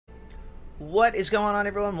What is going on,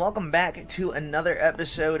 everyone? Welcome back to another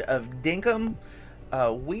episode of Dinkum.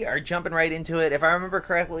 We are jumping right into it. If I remember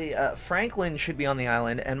correctly, Franklin should be on the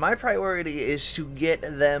island, and my priority is to get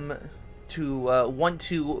them to want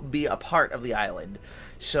to be a part of the island.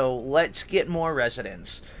 So let's get more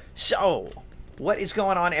residents. So, what is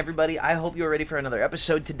going on, everybody? I hope you're ready for another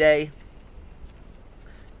episode today.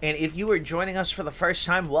 And if you are joining us for the first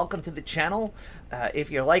time, welcome to the channel. If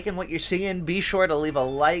you're liking what you're seeing, be sure to leave a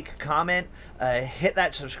like, comment, hit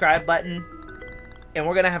that subscribe button, and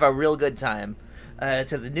we're going to have a real good time.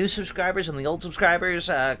 To the new subscribers and the old subscribers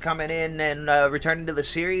coming in and returning to the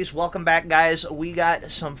series, welcome back, guys. We got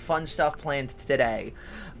some fun stuff planned today.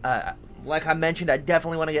 Like I mentioned, I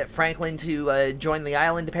definitely want to get Franklin to join the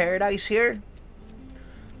island paradise here.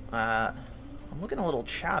 I'm looking a little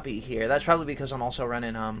choppy here. That's probably because I'm also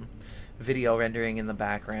running video rendering in the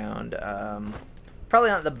background. Probably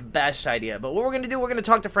not the best idea, but what we're going to do, we're going to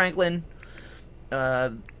talk to Franklin.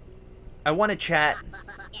 I want to chat.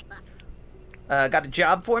 Got a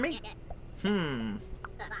job for me? You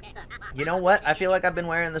know what? I feel like I've been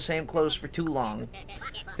wearing the same clothes for too long.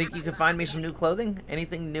 Think you can find me some new clothing?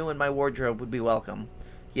 Anything new in my wardrobe would be welcome.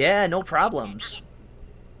 Yeah, no problems.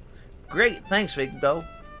 Great, thanks, Big Bo.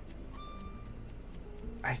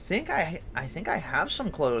 I think I have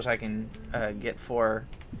some clothes I can get for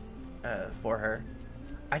her.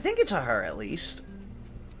 I think it's a her, at least.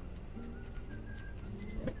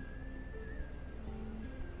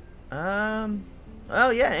 Oh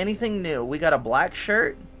yeah, anything new? We got a black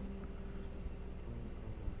shirt.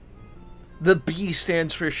 The B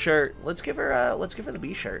stands for shirt. Let's give her the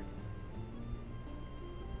B shirt.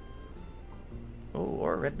 Oh,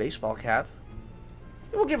 or a red baseball cap.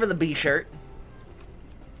 We'll give her the B shirt.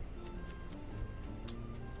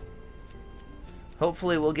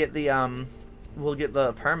 Hopefully we'll get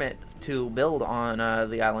the permit to build on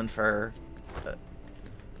the island for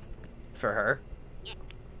her.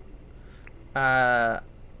 I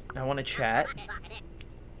want to chat.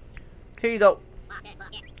 Here you go.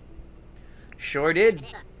 Sure did.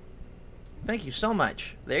 Thank you so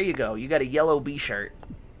much. There you go. You got a yellow B shirt.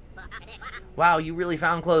 Wow, you really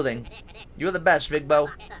found clothing. You're the best, Big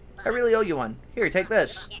Bo. I really owe you one. Here, take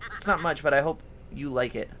this. It's not much, but I hope you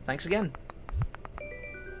like it. Thanks again.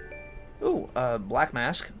 Ooh, black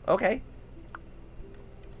mask. Okay.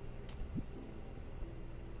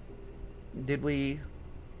 Did we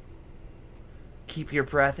keep your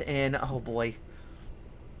breath in? Oh boy.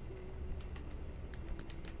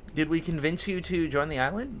 Did we convince you to join the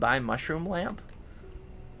island? Buy mushroom lamp.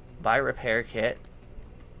 Buy repair kit.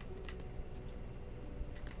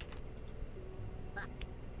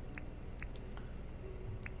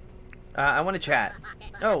 I want to chat.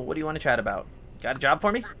 Oh, what do you want to chat about? Got a job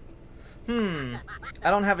for me? I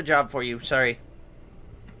don't have a job for you, sorry.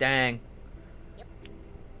 Dang.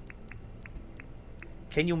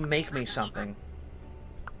 Can you make me something?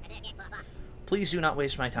 Please do not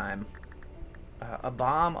waste my time. A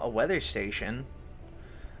bomb, a weather station.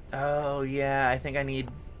 Oh, yeah, I think I need...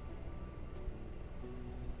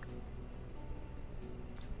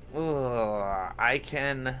 Ugh, I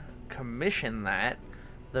can commission that.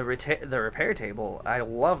 The repair table. I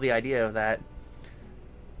love the idea of that.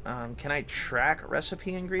 Can I track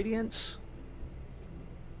recipe ingredients?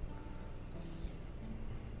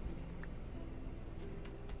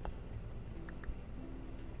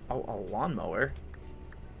 Oh, a lawnmower.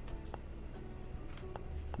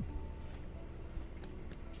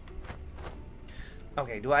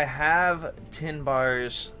 Okay, do I have tin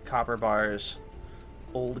bars, copper bars,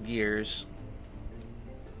 old gears?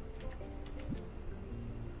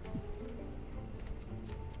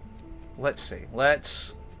 Let's see.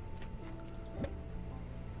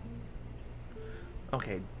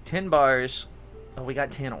 Okay, tin bars. Oh, we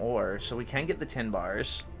got tin ore, so we can get the tin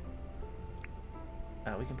bars.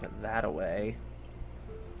 We can put that away.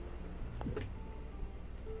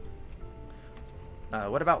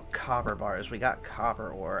 What about copper bars? We got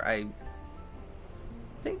copper ore. I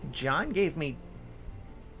think John gave me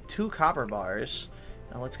 2 copper bars.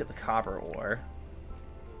 Now let's get the copper ore.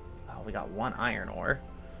 Oh, we got 1 iron ore.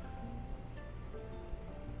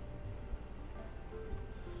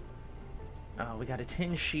 We got a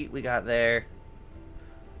tin sheet we got there.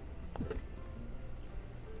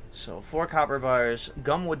 So 4 copper bars,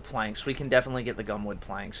 gumwood planks. We can definitely get the gumwood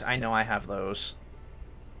planks. I know I have those.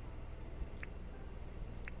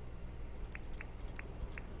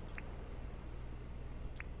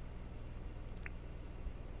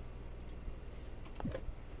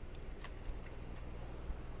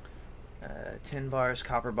 Tin bars,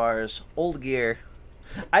 copper bars, old gear.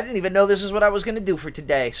 I didn't even know this is what I was going to do for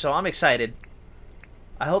today, so I'm excited.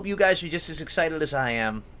 I hope you guys are just as excited as I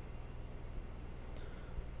am.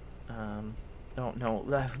 Oh no,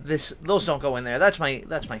 those don't go in there. That's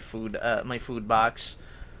my food box.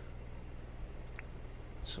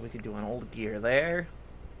 So we could do an old gear there.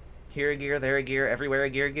 Here a gear, there a gear, everywhere a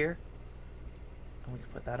gear. And we can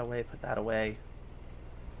put that away, put that away,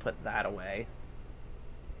 put that away.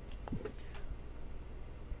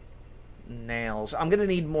 Nails. I'm gonna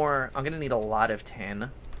need more. I'm gonna need a lot of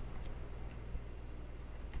tin.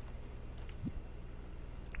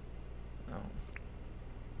 Oh.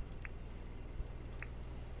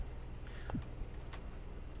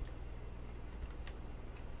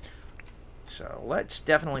 So let's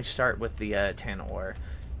definitely start with the tin ore.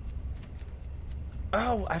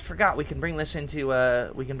 Oh, I forgot. We can bring this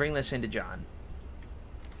into John.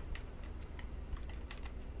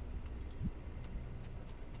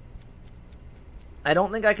 I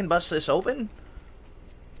don't think I can bust this open,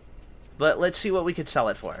 but let's see what we could sell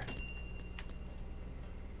it for.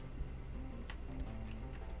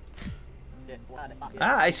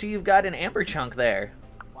 Ah, I see you've got an amber chunk there.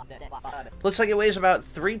 Looks like it weighs about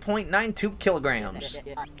 3.92 kilograms.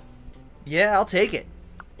 Yeah, I'll take it.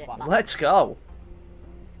 Let's go.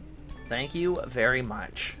 Thank you very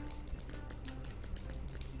much.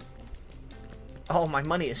 Oh, my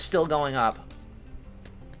money is still going up.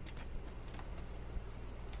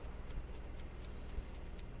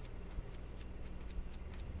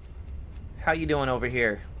 How you doing over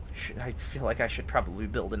here? I feel like I should probably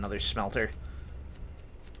build another smelter.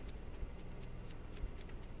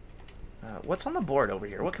 What's on the board over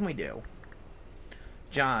here? What can we do?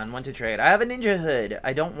 John, want to trade. I have a ninja hood.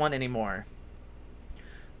 I don't want any more.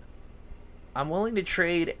 I'm willing to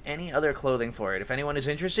trade any other clothing for it. If anyone is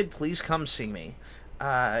interested, please come see me.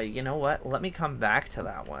 You know what? Let me come back to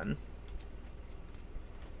that one.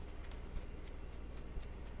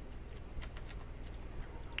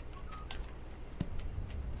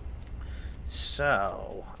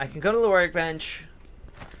 So, I can go to the workbench.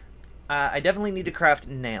 I definitely need to craft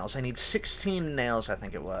nails. I need 16 nails, I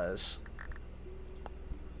think it was.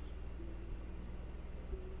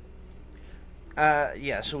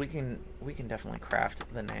 Yeah, so we can definitely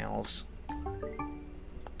craft the nails.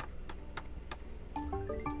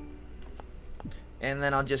 And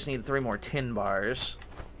then I'll just need 3 more tin bars.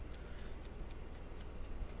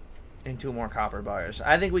 And 2 more copper bars.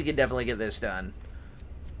 I think we could definitely get this done.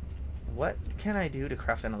 What can I do to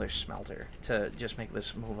craft another smelter to just make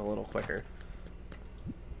this move a little quicker?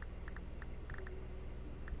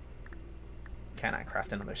 Can I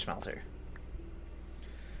craft another smelter?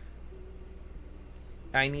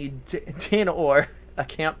 I need tin ore, a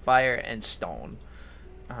campfire, and stone.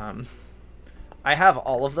 I have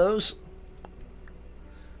all of those.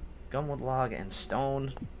 Gumwood log and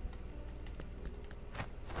stone.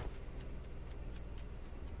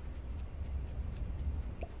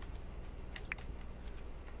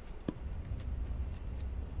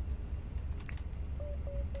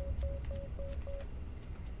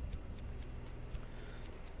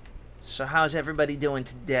 So how's everybody doing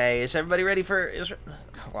today? Is everybody ready for...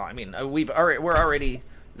 Well, I mean, we're already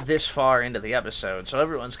this far into the episode, so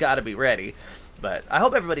everyone's got to be ready. But I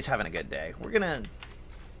hope everybody's having a good day. We're gonna...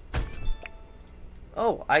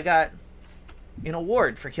 Oh, I got an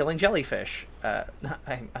award for killing jellyfish.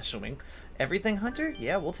 I'm assuming. Everything hunter?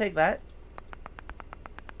 Yeah, we'll take that.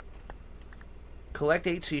 Collect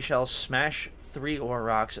 8 seashells, smash 3 ore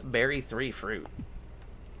rocks, bury 3 fruit.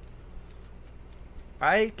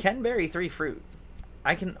 I can bury 3 fruit.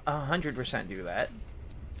 I can 100% do that.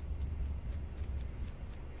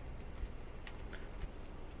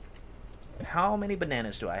 How many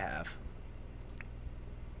bananas do I have?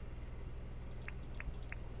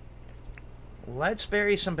 Let's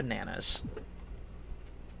bury some bananas.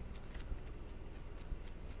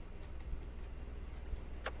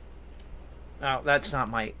 Oh, that's not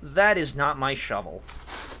my... That is not my shovel.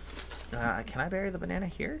 Can I bury the banana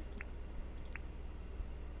here?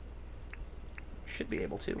 Should be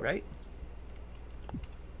able to, right?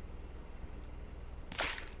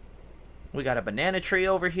 We got a banana tree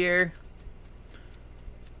over here.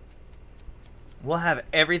 We'll have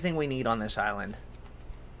everything we need on this island.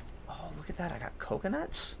 Oh, look at that. I got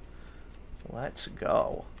coconuts. Let's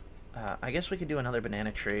go. I guess we could do another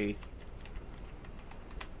banana tree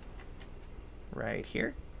right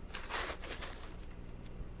here.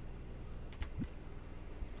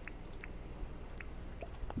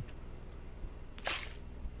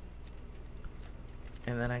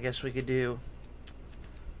 And then I guess we could do...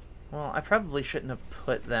 Well, I probably shouldn't have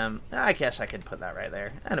put them... I guess I could put that right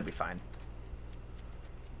there. That'll be fine.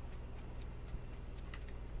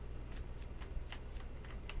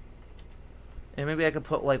 And maybe I could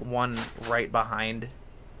put like one right behind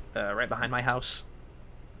my house.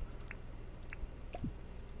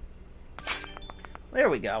 There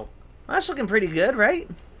we go. That's looking pretty good, right?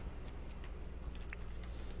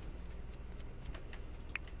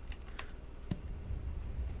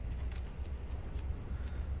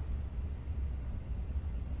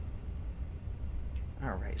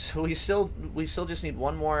 Alright, so we still just need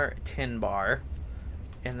one more tin bar,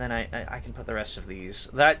 and then I can put the rest of these.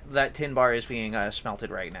 That tin bar is being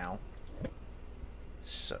smelted right now.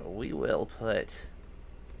 So we will put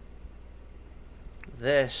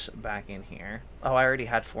this back in here. Oh, I already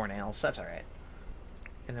had 4 nails. That's alright.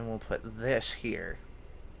 And then we'll put this here.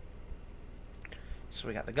 So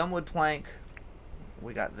we got the gumwood plank.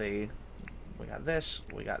 We got this. We got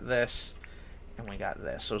this. And we got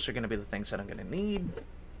this. Those are going to be the things that I'm going to need.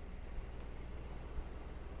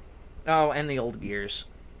 Oh, and the old gears.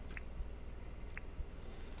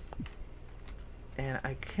 And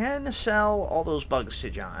I can sell all those bugs to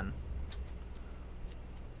John.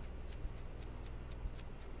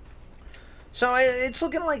 So it's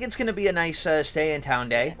looking like it's going to be a nice stay-in-town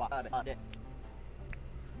day.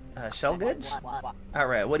 Sell goods?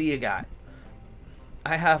 Alright, what do you got?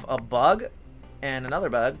 I have a bug, and another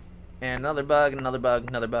bug, and another bug, and another bug,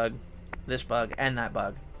 another bug, this bug, and that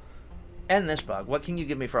bug, and this bug. What can you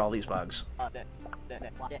give me for all these bugs?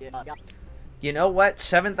 You know what?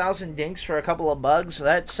 7,000 dinks for a couple of bugs?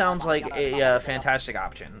 That sounds like a fantastic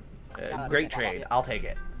option. Great trade. I'll take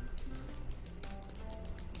it.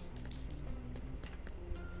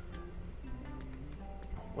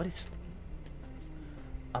 What is...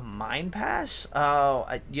 a mine pass? Oh,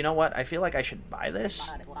 you know what? I feel like I should buy this.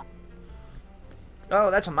 Oh,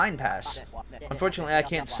 that's a mine pass. Unfortunately, I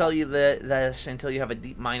can't sell you this until you have a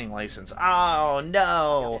deep mining license. Oh,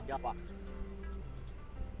 no!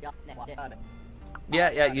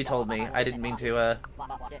 Yeah, you told me. I didn't mean to,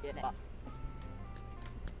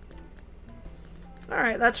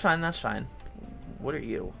 Alright, that's fine, that's fine. What are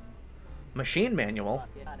you? Machine manual?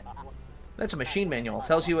 That's a machine manual. It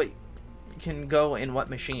tells you what can go in what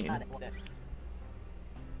machine.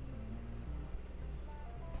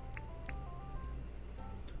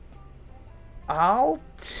 I'll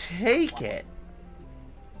take it.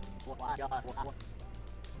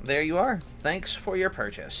 There you are. Thanks for your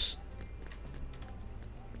purchase.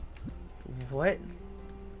 What?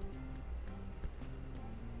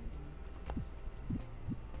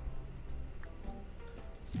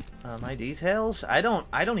 My details? I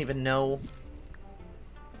don't even know.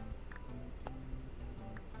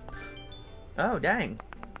 Oh, dang.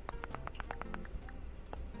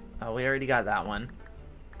 Oh, we already got that one.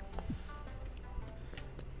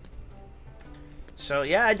 So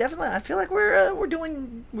yeah, I feel like we're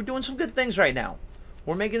doing some good things right now.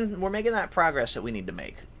 We're making that progress that we need to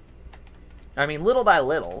make. I mean, little by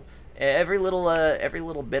little, every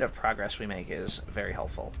little bit of progress we make is very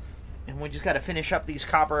helpful. And we just got to finish up these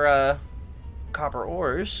copper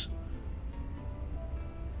ores.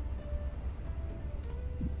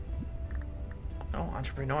 Oh,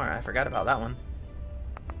 entrepreneur! I forgot about that one.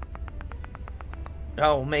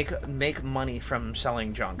 Oh, make money from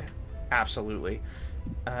selling junk. Absolutely.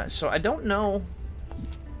 So I don't know.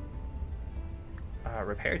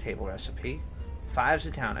 Repair table recipe. 5's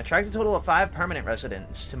a town. Attract a total of 5 permanent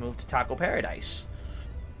residents to move to Taco Paradise.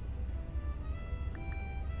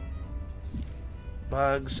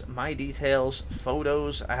 Bugs, my details,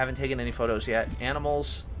 photos. I haven't taken any photos yet.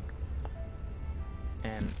 Animals.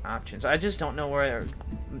 And options. I just don't know where...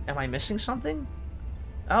 Am I missing something?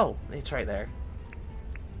 Oh, it's right there.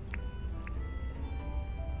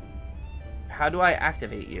 How do I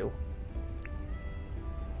activate you?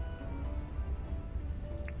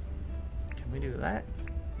 Can we do that?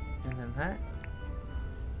 And then that?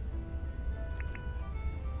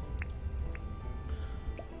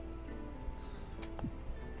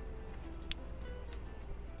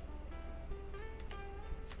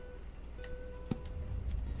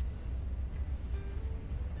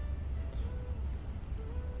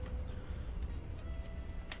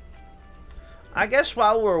 I guess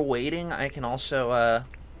while we're waiting, I can also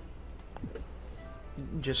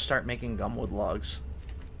just start making gumwood logs.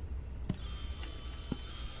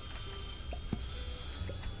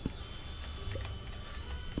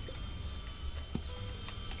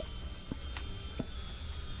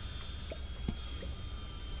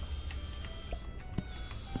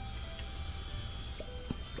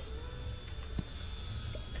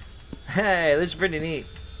 Hey, this is pretty neat.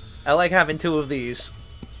 I like having 2 of these.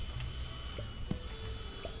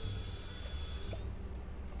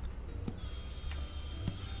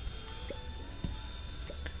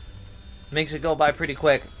 Makes it go by pretty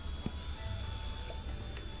quick.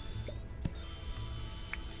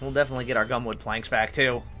 We'll definitely get our gumwood planks back,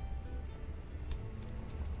 too.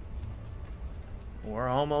 We're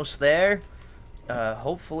almost there.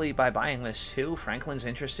 Hopefully, by buying this, too, Franklin's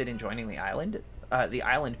interested in joining the island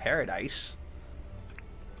paradise.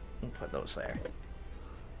 We'll put those there.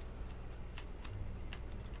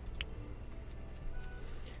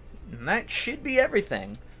 And that should be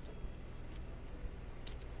everything.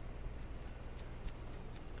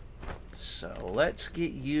 So, let's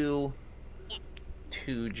get you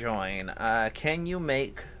to join. Can you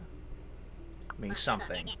make me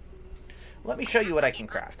something? Let me show you what I can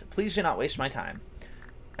craft. Please do not waste my time.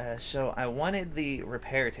 So, I wanted the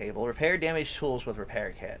repair table. Repair damaged tools with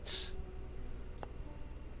repair kits.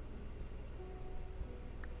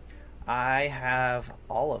 I have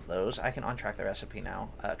all of those. I can untrack the recipe now.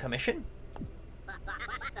 Commission?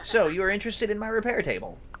 So, you are interested in my repair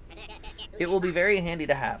table. It will be very handy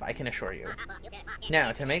to have, I can assure you.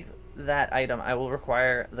 Now, to make that item, I will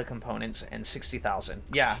require the components and 60,000.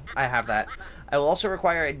 Yeah, I have that. I will also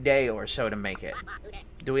require a day or so to make it.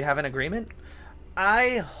 Do we have an agreement?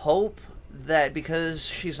 I hope that because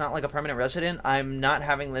she's not like a permanent resident, I'm not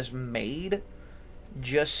having this made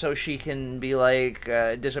just so she can be like,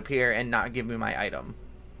 disappear and not give me my item.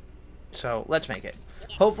 So, let's make it.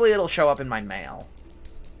 Hopefully it'll show up in my mail.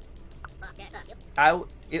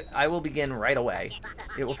 I will begin right away.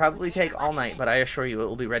 It will probably take all night, but I assure you it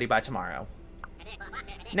will be ready by tomorrow.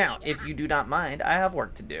 Now, if you do not mind, I have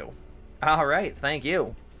work to do. Alright, thank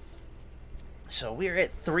you. So we're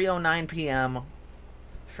at 3:09 p.m.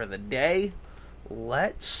 for the day.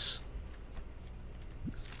 Let's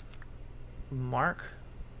mark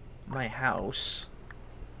my house.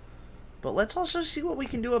 But let's also see what we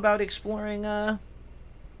can do about exploring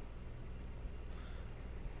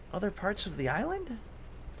other parts of the island?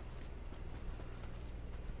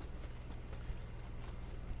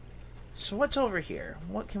 So what's over here?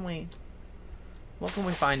 What can we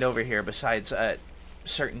find over here besides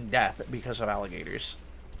certain death because of alligators?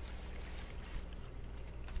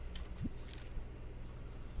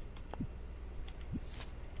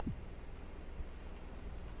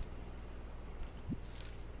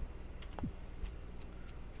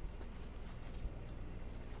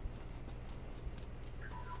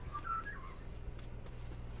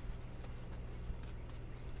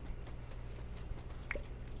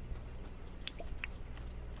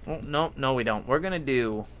 Oh, no, we don't. We're gonna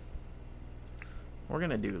do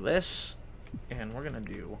this, and we're gonna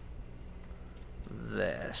do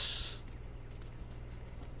this.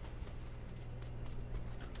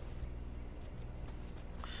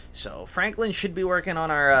 So Franklin should be working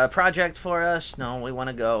on our project for us. No, we want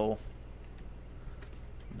to go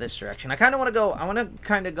this direction. I kind of want to go. I want to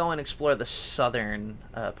kind of go and explore the southern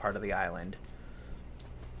part of the island.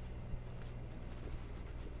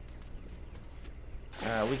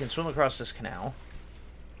 We can swim across this canal.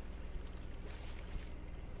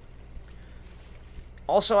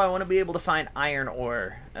 Also, I want to be able to find iron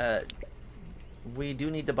ore. We do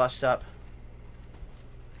need to bust up.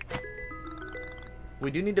 We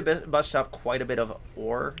do need to bust up quite a bit of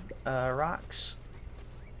ore rocks.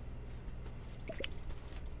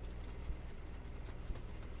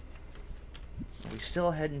 Are we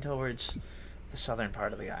still heading towards the southern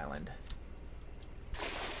part of the island?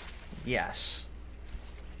 Yes.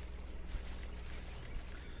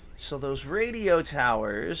 So those radio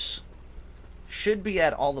towers should be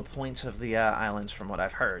at all the points of the islands from what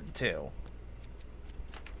I've heard, too.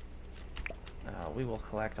 We will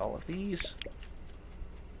collect all of these.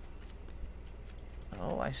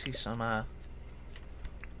 Oh, I see some,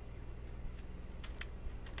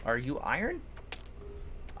 Are you iron?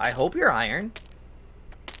 I hope you're iron.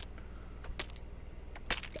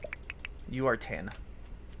 You are tin.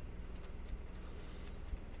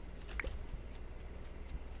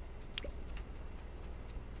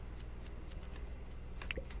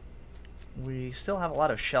 We still have a lot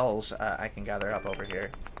of shells I can gather up over here.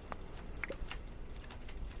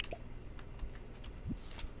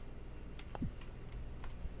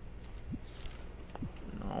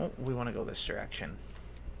 No, we want to go this direction.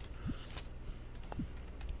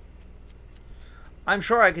 I'm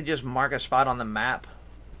sure I could just mark a spot on the map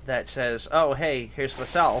that says, oh, hey, here's the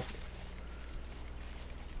south.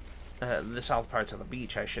 The south parts of the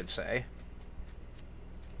beach, I should say.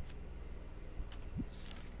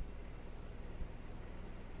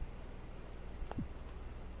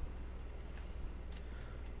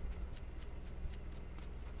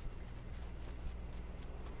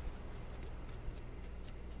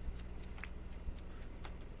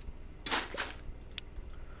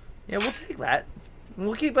 Yeah, we'll take that.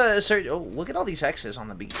 We'll keep a search. Oh, look at all these X's on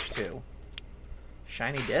the beach, too.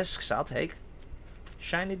 Shiny discs, I'll take.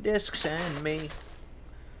 Shiny discs and me.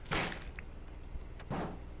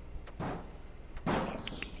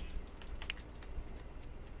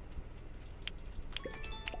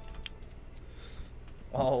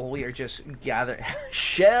 Oh, we are just gathering.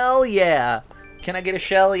 Shell, yeah. Can I get a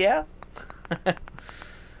shell, yeah?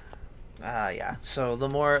 Yeah. So the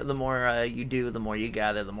more you do, the more you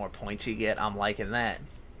gather, the more points you get. I'm liking that.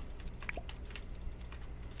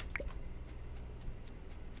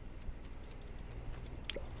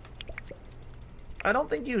 I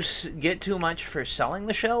don't think you get too much for selling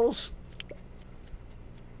the shells.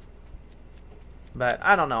 But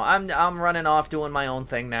I don't know. I'm running off doing my own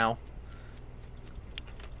thing now.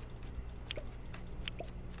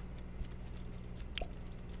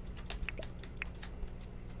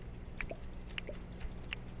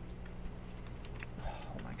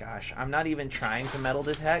 Gosh, I'm not even trying to metal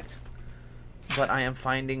detect, but I am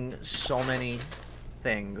finding so many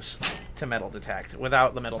things to metal detect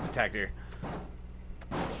without the metal detector.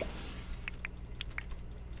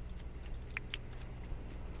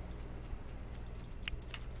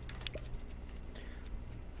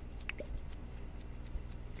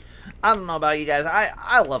 I don't know about you guys.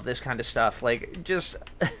 I love this kind of stuff. Like, just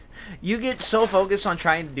you get so focused on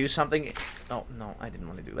trying to do something. Oh, no, I didn't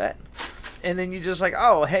want to do that. And then you just like,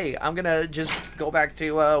 oh, hey, I'm gonna just go back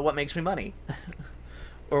to what makes me money.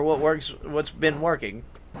 Or what works, what's been working.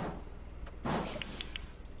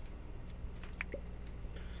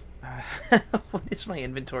 What is my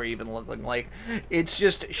inventory even looking like? It's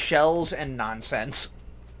just shells and nonsense.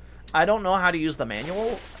 I don't know how to use the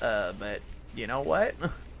manual, but you know what?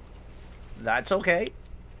 That's okay.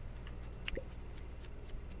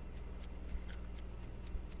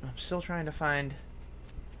 I'm still trying to find...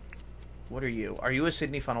 What are you? Are you a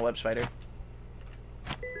Sydney funnel web spider?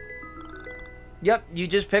 Yep, you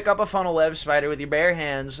just pick up a funnel web spider with your bare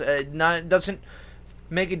hands. It doesn't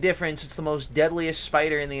make a difference. It's the most deadliest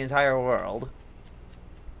spider in the entire world.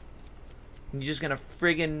 You're just gonna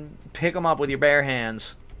friggin' pick them up with your bare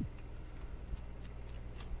hands.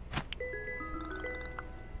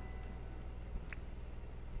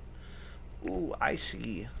 Ooh, I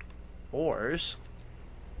see ores.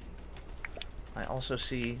 I also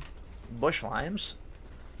see bush limes.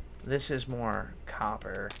 This is more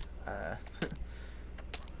copper.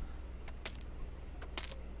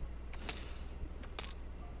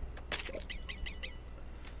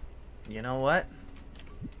 You know what?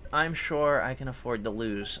 I'm sure I can afford to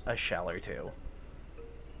lose a shell or two.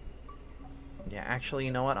 Yeah, actually,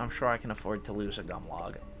 you know what? I'm sure I can afford to lose a gum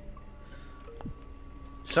log.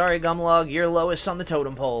 Sorry, gum log, you're lowest on the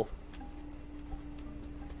totem pole.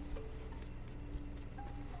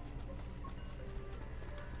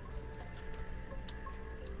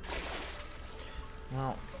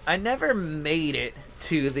 Well, I never made it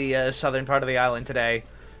to the southern part of the island today,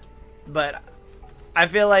 but I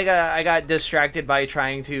feel like I got distracted by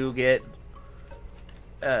trying to get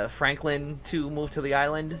Franklin to move to the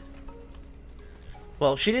island.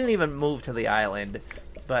 Well, she didn't even move to the island,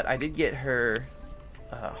 but I did get her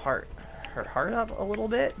heart up a little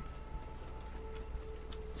bit.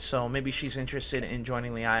 So maybe she's interested in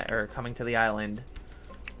joining the or coming to the island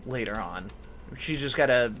later on. She's just got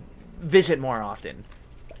to visit more often.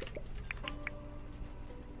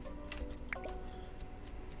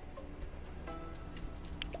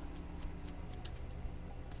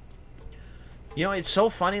 You know, it's so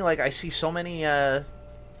funny, like, I see so many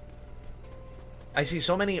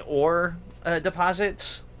ore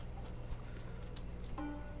deposits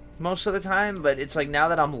most of the time, but it's like now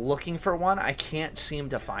that I'm looking for one, I can't seem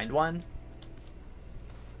to find one.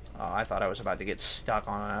 Oh, I thought I was about to get stuck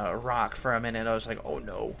on a rock for a minute. I was like, oh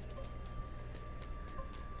no.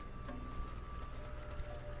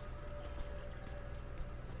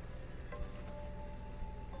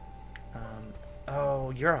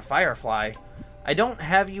 Oh, you're a firefly. I don't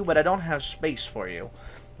have you, but I don't have space for you.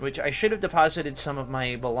 Which I should have deposited some of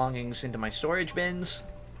my belongings into my storage bins.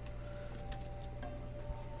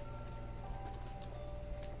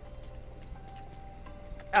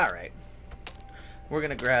 Alright. We're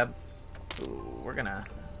gonna grab... Ooh, we're gonna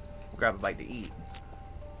grab a bite to eat.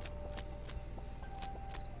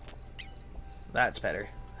 That's better.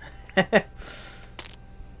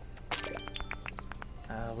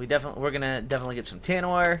 We're gonna definitely get some tin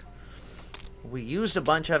ore. We used a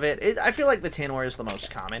bunch of it. I feel like the tin ore is the most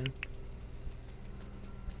common.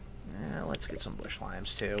 Yeah, let's get some bush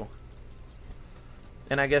limes too.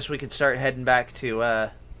 And I guess we could start heading back to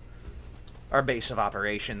our base of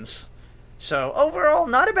operations. So overall,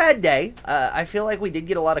 not a bad day. I feel like we did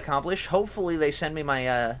get a lot accomplished. Hopefully they send me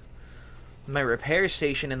my my repair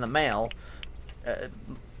station in the mail.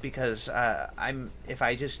 because if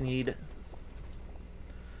I just need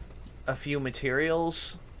a few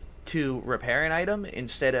materials to repair an item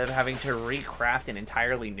instead of having to recraft an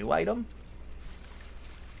entirely new item,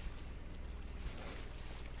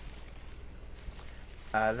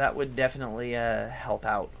 that would definitely help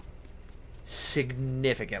out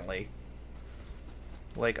significantly.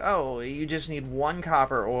 Like, oh, you just need one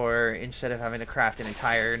copper ore instead of having to craft an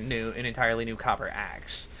entirely new copper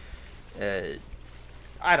axe.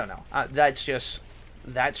 I don't know. That's just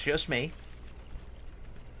me.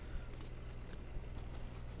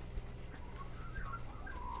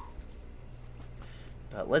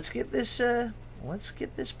 But let's get this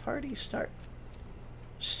party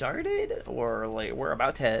started, or like we're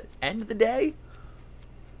about to end the day.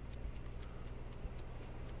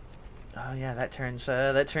 Oh yeah, that turns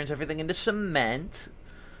everything into cement.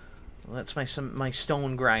 Well, that's my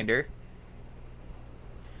stone grinder.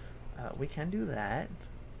 We can do that.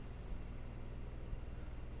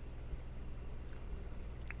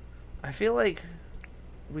 I feel like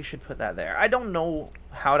we should put that there. I don't know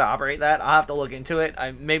how to operate that. I'll have to look into it.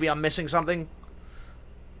 Maybe I'm missing something.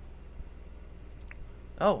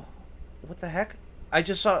 Oh, what the heck? I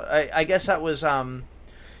just saw. I guess that was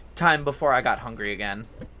time before I got hungry again,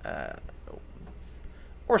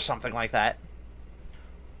 or something like that.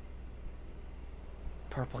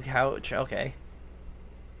 Purple couch. Okay.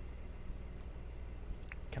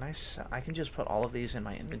 Can I can just put all of these in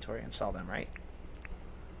my inventory and sell them, right?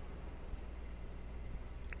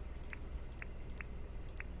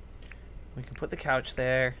 We can put the couch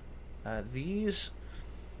there. These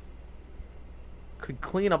could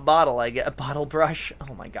clean a bottle. I get a bottle brush.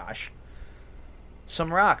 Oh my gosh.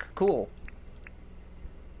 Some rock. Cool.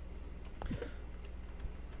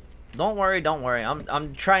 Don't worry, don't worry.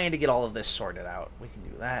 I'm trying to get all of this sorted out. We can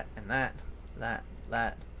do that and that, that,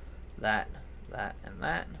 and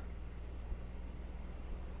that.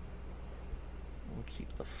 We'll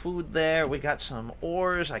keep the food there. We got some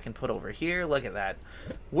ores I can put over here. Look at that.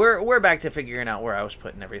 We're back to figuring out where I was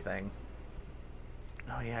putting everything.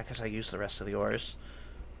 Oh yeah, because I used the rest of the ores.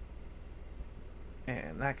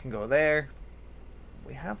 And that can go there.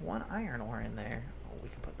 We have one iron ore in there. Oh, we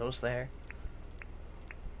can put those there.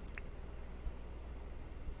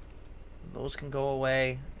 Those can go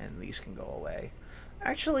away, and these can go away.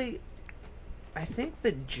 Actually, I think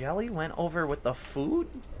the jelly went over with the food.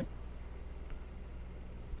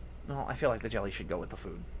 No, I feel like the jelly should go with the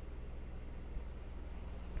food.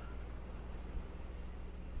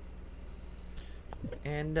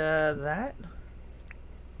 And that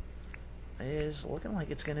is looking like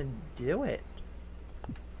it's gonna do it.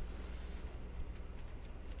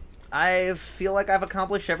 I feel like I've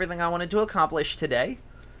accomplished everything I wanted to accomplish today.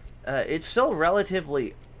 It's still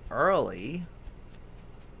relatively early.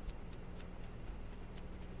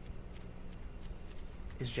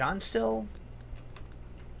 Is John still?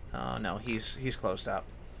 Oh no, he's closed up.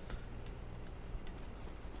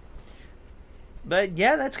 But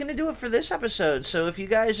yeah, that's going to do it for this episode. So if you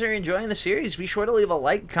guys are enjoying the series, be sure to leave a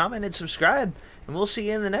like, comment, and subscribe. And we'll see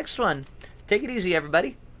you in the next one. Take it easy,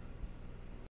 everybody.